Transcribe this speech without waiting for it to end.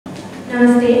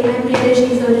Namaste, I am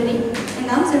Priyadarshini and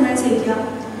I am Simran saikia.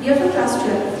 We are from class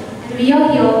 12 and we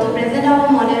are here to present our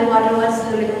model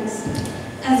Waterwatts Luminance.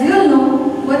 As we all know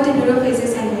what the Bureau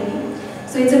faces annually.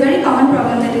 So it's a very common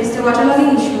problem, that is the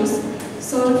waterlogging issues.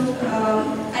 So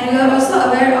and we are also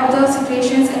aware of the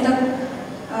situations and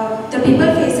the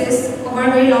people faces over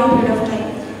a very long period of time.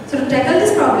 So to tackle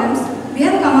these problems, we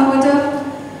have come up with a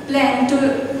plan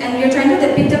and we are trying to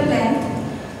depict a plan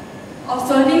of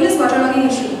solving this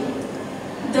waterlogging issue.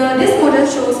 This model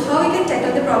shows how we can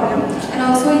tackle the problem and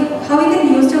also how we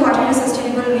can use the water in a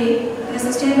sustainable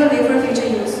way for future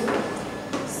use.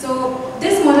 So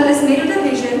this model is made with a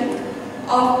vision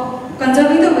of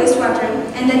conserving the wastewater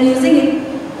and then using it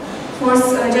for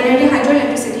generating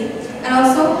hydroelectricity, and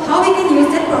also how we can use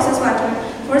that processed water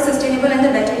for sustainable and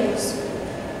the better use.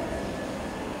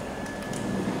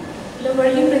 The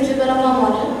working principle of our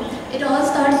model. It all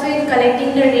starts with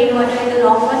collecting the rainwater and the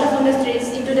raw water from the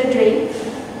streets into the drain,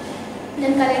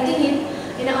 then collecting it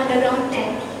in an underground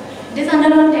tank. This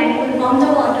underground tank will pump the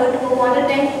water to a water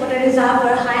tank water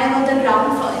reservoir high above the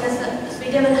ground in a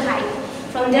suitable height.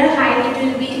 From their height, it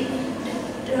will be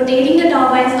rotating the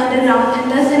turbines underground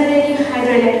and thus generating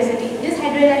hydroelectricity. This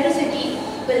hydroelectricity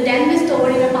will then be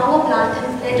stored in a power plant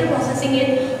and later processing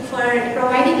it for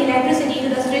providing electricity to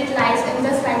the street lights and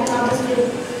thus lighting up the street.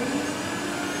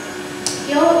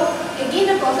 Here, again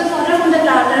the processed water from the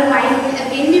turbine will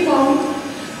again be pumped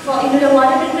into the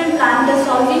water treatment plant,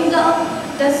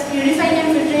 thus purifying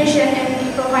and filtration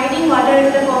and providing water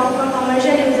to the for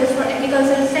commercial uses for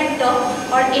agricultural sector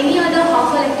or any other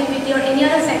household activity or any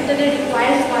other sector that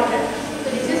requires water. So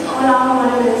this is all our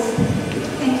model is.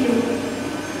 Thank you.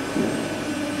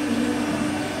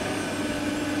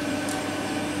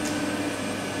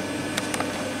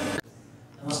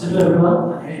 Namaste to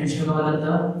everyone. I am Bishnu and I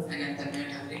am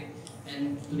Tanmay.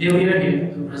 And today we are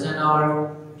here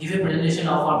to give a presentation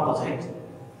of our project,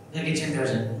 the kitchen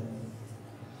garden.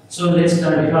 So let's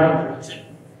start with our introduction.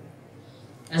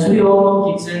 As we all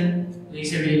know, kitchen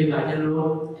plays a really vital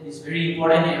role and is very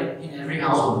important in every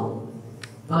household.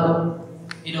 But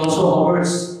it also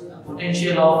offers a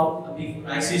potential of a big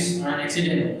crisis or an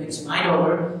accident which might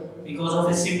occur because of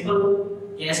a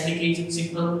simple gas leakage,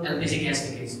 simple LPG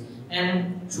gas leakage.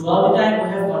 And throughout the time, we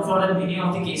have confronted many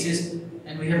of the cases,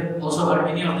 and we have also heard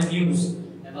many of the news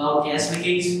about gas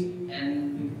leakage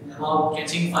and about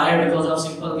catching fire because of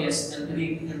simple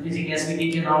LPG gas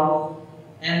leakage and all.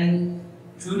 And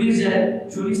through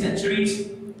these centuries,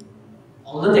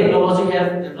 all the technology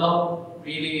have developed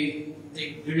really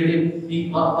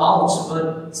big bounds,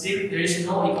 but still there is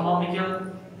no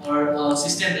economical or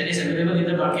system that is available in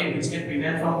the market which can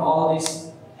prevent from all this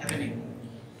happening.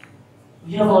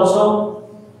 We have also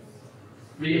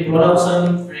brought out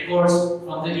some records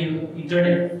from the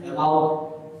internet about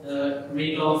the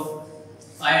rate of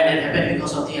fire that happened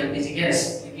because of the LPG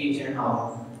gas leakage and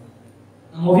all.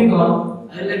 Now moving on,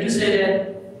 I would like to say that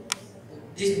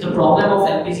the problem of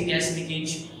LPG gas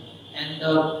leakage and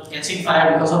catching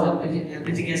fire because of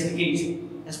LPG gas leakage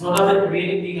has brought up a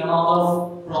really big amount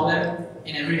of problem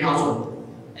in every household.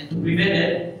 And to prevent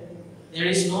it, there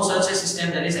is no such a system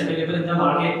that is available in the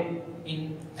market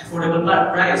in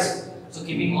affordable price. So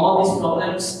keeping all these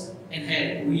problems in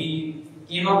head, we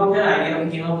came up with an idea, we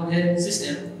came up with a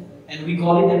system, and we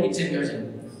call it the kitchen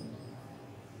garden.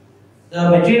 The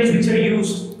materials which are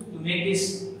used to make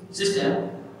this system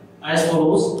are as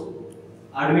follows: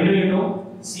 Arduino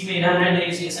Uno, CM800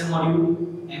 ACSM module,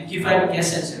 MQ5 gas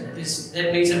sensor.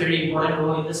 That plays a very important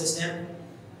role in the system.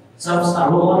 Some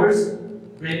servo motors,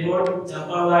 breadboard,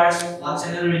 jumper wires, one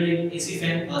channel relay, AC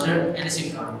fan, buzzer, and a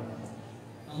SIM card.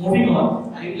 Moving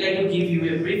on, I would like to give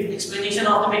you a brief explanation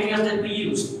of the materials that we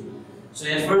used. So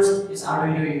at first is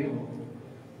Arduino Uno.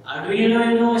 Arduino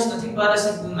Uno is nothing but a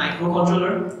simple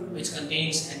microcontroller which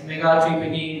contains an Mega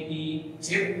 328P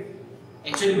chip.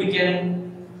 Actually, we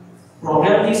can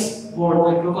program this board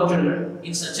microcontroller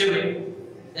in such a way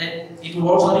that it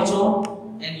works on its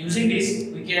own, and using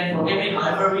this, we can program it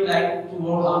however we like to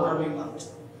work however we want.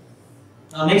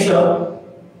 Now next up.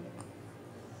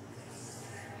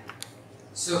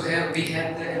 So here we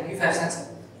have the MQ5 sensor.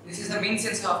 This is the main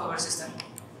sensor of our system.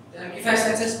 The MQ5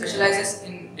 sensor specializes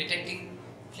in detecting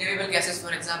flammable gases,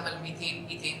 for example methane,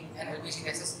 ethane and LPG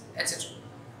gases, etc.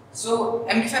 So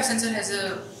MQ5 sensor has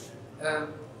a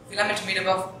filament made up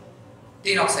of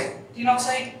tin oxide. Tin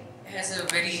oxide has a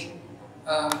very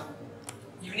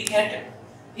unique character.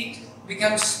 It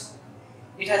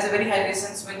has a very high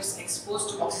resistance when it's exposed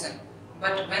to oxygen,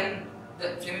 but when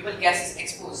the flammable gas is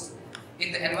exposed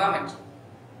in the environment,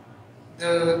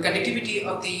 the conductivity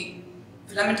of the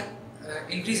filament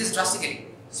increases drastically.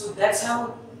 So that's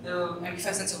how the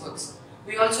amplifier sensor works.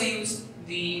 We also use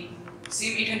the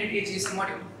SIM800A GSM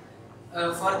module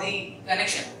for the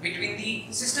connection between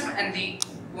the system and the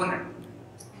owner.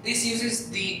 This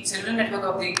uses the cellular network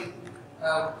of the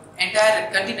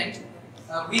entire continent.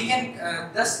 We can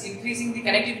thus increasing the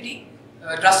connectivity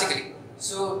drastically.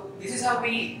 So this is how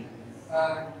we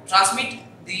transmit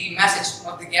the message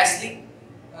of the gas leak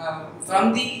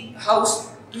from the house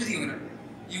to the owner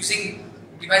using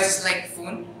devices like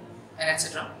phone and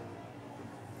etc.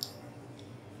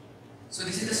 So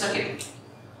this is the circuit.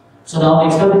 So now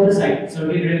next up is the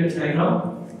circuit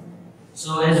diagram.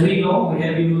 So as we know, we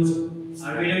have used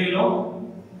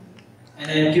Arduino, an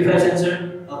amplifier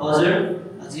sensor, a buzzer,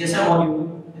 a GSM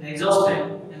module, an exhaust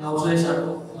fan, and also a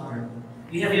servo motor.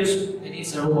 We have used many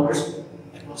servo motors,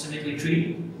 approximately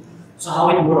 3. So how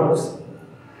it works?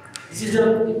 This is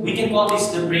we can call this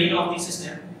the brain of the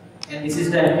system, and this is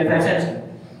the amplifier sensor.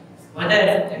 When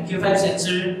the amplifier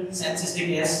sensor senses the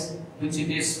gas, which it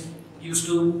is used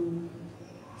to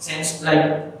sense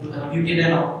like butane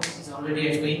and all, it's already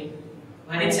explained.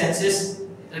 When it senses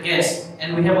the gas,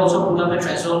 and we have also put up a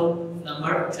threshold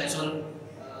number which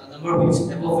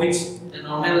above which the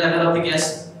normal level of the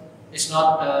gas is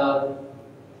not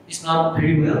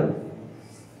very well.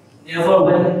 Therefore,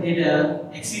 when it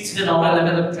exceeds the normal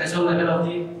level, threshold level of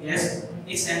the gas,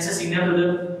 it sends a signal to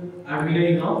the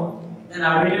Arduino. Then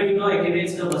Arduino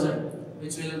activates the buzzer,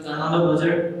 which will turn on the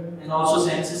buzzer, and also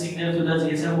sends a signal to the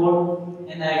GSM board,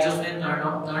 and the exhaust fan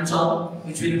turns on,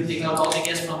 which will take out all the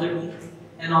gas from the room,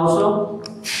 and also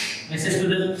message to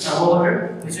the servo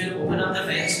motor, which will open up the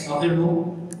fans of the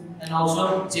room, and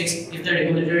also checks if the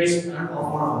regulator is turned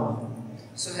off or on.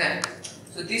 So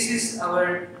this is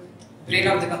our brain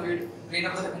of the computer, brain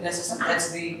of the entire system.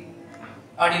 That's the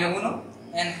Arduino Uno,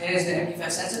 and here is the amplifier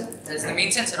sensor. That's the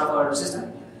main sensor of our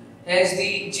system. Here is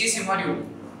the GSM module,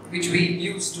 which we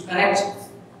use to connect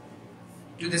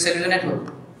to the cellular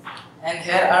network. And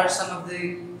here are some of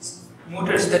the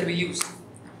motors that we use.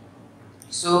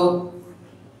 So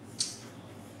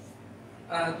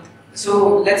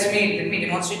let me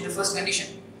demonstrate the first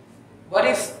condition. What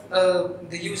if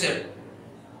the user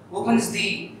opens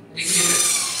the regulator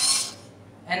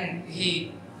and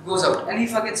he goes out and he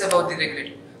forgets about the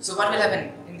regulator? So what will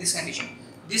happen in this condition?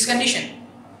 In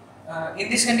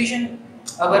this condition,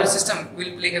 our system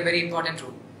will play a very important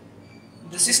role.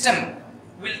 The system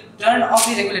will turn off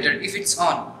the regulator if it's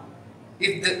on,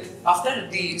 after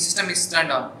the system is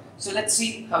turned on. So let's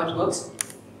see how it works.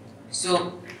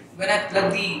 So when I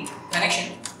plug the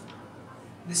connection,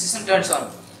 the system turns on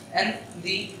and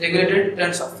the regulator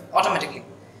turns off automatically.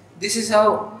 This is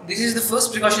the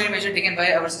first precautionary measure taken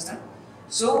by our system.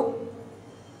 So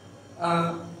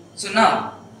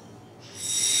now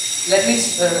let me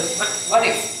what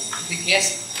if the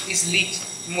gas is leaked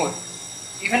more?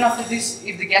 Even after this,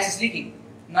 if the gas is leaking,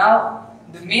 now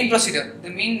the main procedure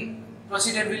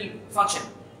will function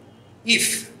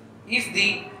if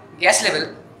the gas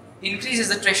level increases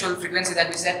the threshold frequency that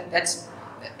we set. That's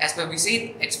as per we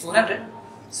said, it's 400.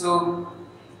 So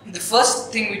the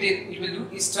first thing it will do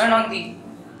is turn on the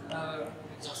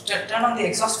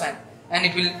exhaust fan, and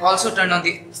it will also turn on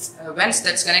the vents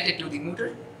that's connected to the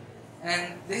motor,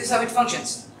 and this is how it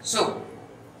functions. So,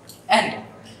 and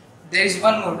there is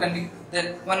one more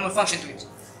function to it.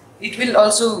 It will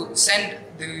also send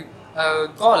the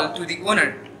call to the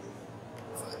owner,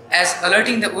 as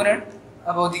alerting the owner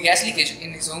about the gas leakage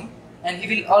in his home, and it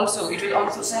will also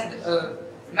send a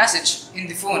message in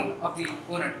the phone of the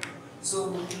owner.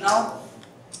 So now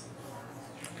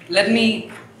let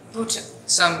me put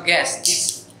some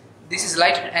gas. This is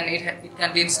lighted and it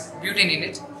contains butane in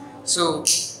it. So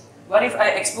what if I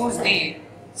expose the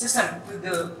system to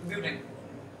the butane?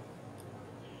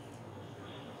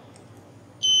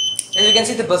 As you can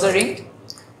see, the buzzer ringed,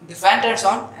 the fan turns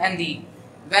on, and the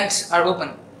vents are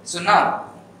open. So now,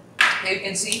 here you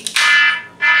can see,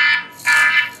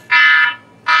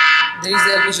 there is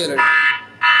the LPG alert.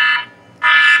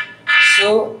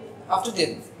 So after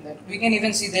that, we can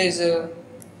even see there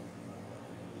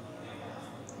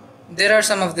are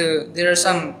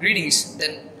some readings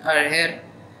that are here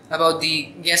about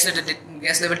the gas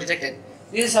level detected.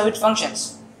 This is how it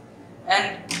functions,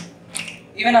 and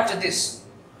even after this,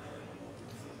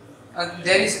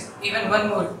 there is even one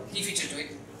more key feature to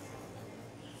it.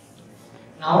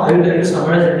 Now I would like to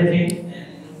summarize everything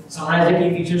and summarize the key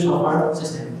features of our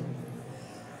system.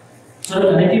 So the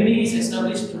connectivity is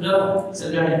established to the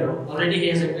cellular network. Already he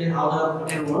has explained how the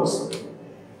model works.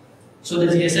 So the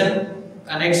GSM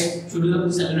connects to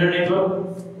the cellular network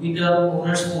with the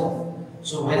owner's phone.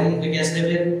 So when the gas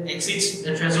level exceeds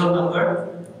the threshold number,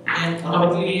 then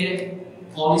automatically a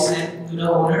call is sent to the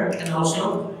owner, and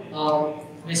also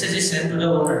message is sent to the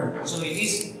owner. So it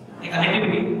is a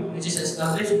connectivity which is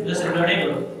established with the cellular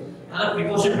network. Another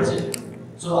precaution procedure.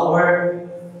 So our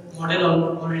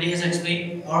model already has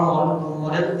explained. Our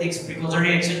model takes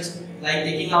precautionary actions like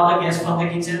taking out the gas from the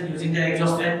kitchen using the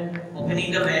exhaust fan,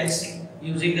 opening the vents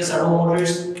using the servo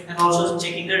motors, and also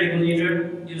checking the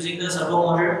regulator using the servo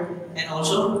motor, and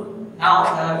also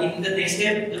now in the next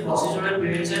step, the procedural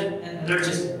prevention and alert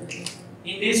system.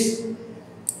 In this,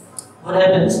 what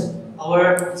happens?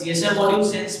 Our GSM module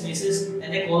sends message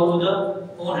and a call to the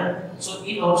owner. So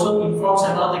it also informs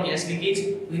about the gas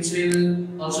leakage, which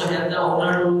will also help the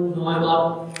owner to know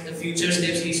about the future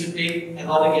steps he should take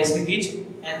about the gas leakage.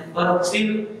 And but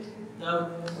still,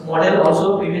 the model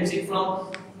also prevents it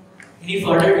from any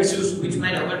further issues which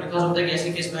might occur because of the gas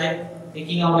leakage by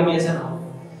taking out the gas and all.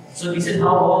 So this is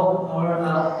how all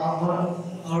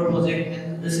our project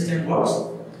and the system works.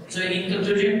 So in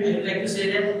conclusion, I would like to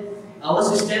say that our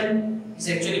system is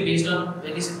actually based on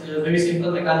very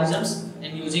simple mechanisms,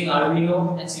 and using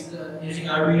Arduino and using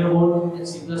Arduino board and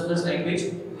C++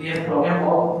 language, we have programmed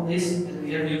all this, and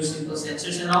we have used simple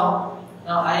sensors and all.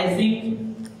 Now I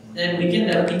think that we can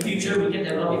develop in future. We can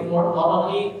develop it more, not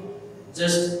only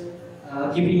just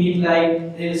keeping it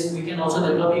like this. We can also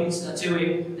develop it in such a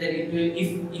way that it will,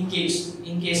 if in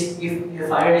case if a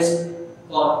fire is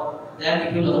caught, then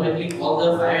it will automatically call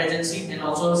the fire agency and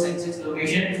also sense its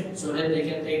location so that they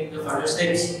can take the further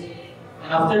steps.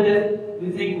 And after that, we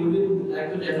think we would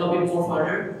like to develop it more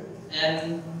further.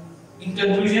 And in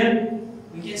conclusion,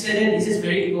 we can say that this is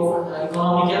very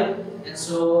economical. And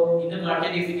so, in the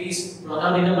market, if it is brought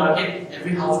out in the market,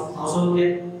 every household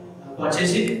can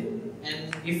purchase it.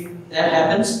 And if that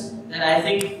happens, then I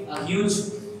think a huge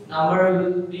number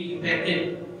will be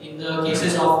impacted in the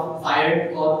cases of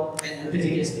fire or and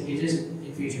LPG gas leakages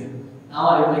in future. Now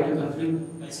I would like to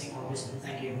conclude by saying all this.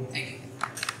 Thank you. Thank you.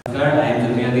 I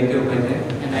am Jyotiraditya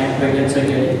Upadhyaya And I am Progyan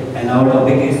Swargiary. and our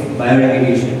topic is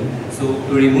bioremediation. So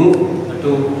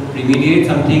to remediate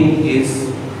something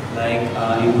is like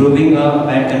improving a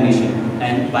bad condition,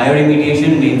 and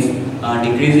bioremediation means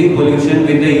decreasing pollution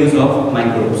with the use of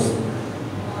microbes.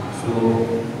 So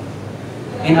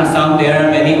in Assam there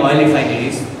are many oil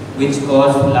refineries which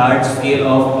cause large scale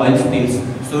of oil spills.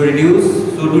 So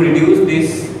to reduce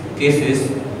these cases,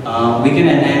 we can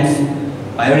enhance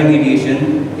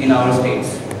bioremediation in our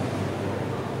states.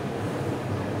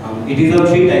 It is of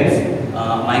three types: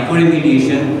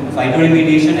 mycoremediation,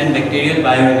 phytoremediation, and bacterial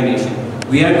bioremediation.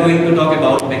 We are going to talk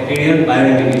about bacterial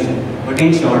bioremediation. But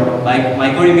in short,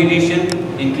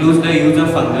 mycoremediation includes the use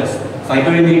of fungus,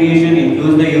 phytoremediation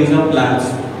includes the use of plants,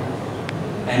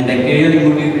 and bacterial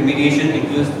remediation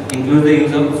includes the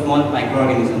use of small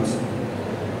microorganisms.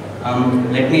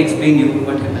 Let me explain you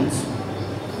what happens.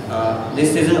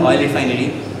 This is an oil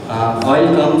refinery.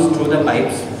 Oil comes through the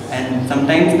pipes, and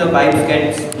sometimes the pipes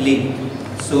get leaked,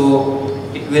 so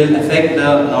it will affect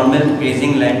the normal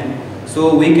grazing land.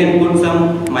 So we can put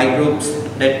some microbes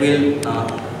that will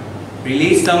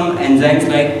release some enzymes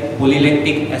like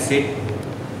polylactic acid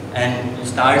and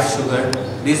starch sugar.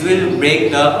 This will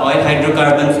break the oil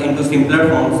hydrocarbons into simpler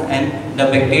forms, and the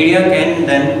bacteria can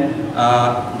then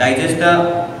digest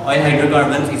the oil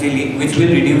hydrocarbons easily, which will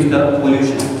reduce the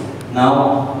pollution.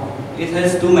 Now, it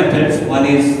has two methods. One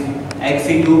is ex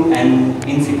situ and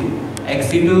in situ. Ex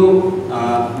situ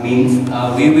means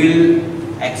we will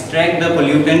extract the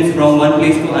pollutants from one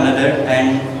place to another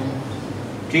and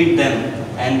treat them.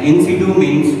 And in situ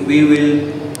means we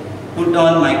will put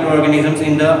on microorganisms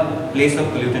in the place of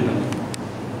pollutant only.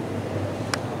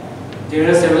 There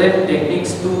are several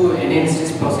techniques to enhance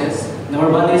this process.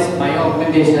 Number one is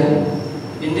bioaugmentation.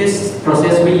 In this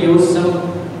process, we use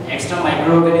some extra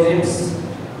microorganisms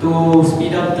to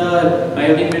speed up the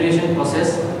biodegradation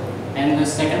process. And the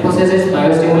second process is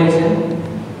biostimulation.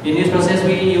 In this process,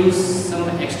 we use some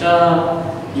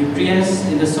extra nutrients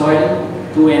in the soil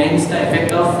to enhance the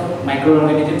effect of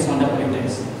microorganisms on the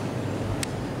pollutants.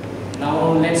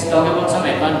 Now, let's talk about some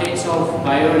advantages of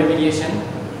bioremediation.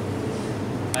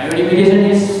 Bioremediation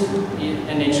is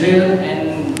a natural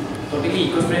and totally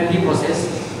eco-friendly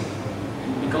process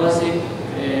because it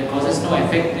causes no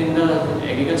effect in the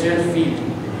agricultural field,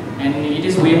 and it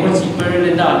is way more cheaper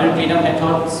than the other cleanup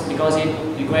methods because it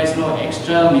requires no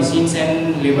extra machines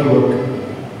and labor work.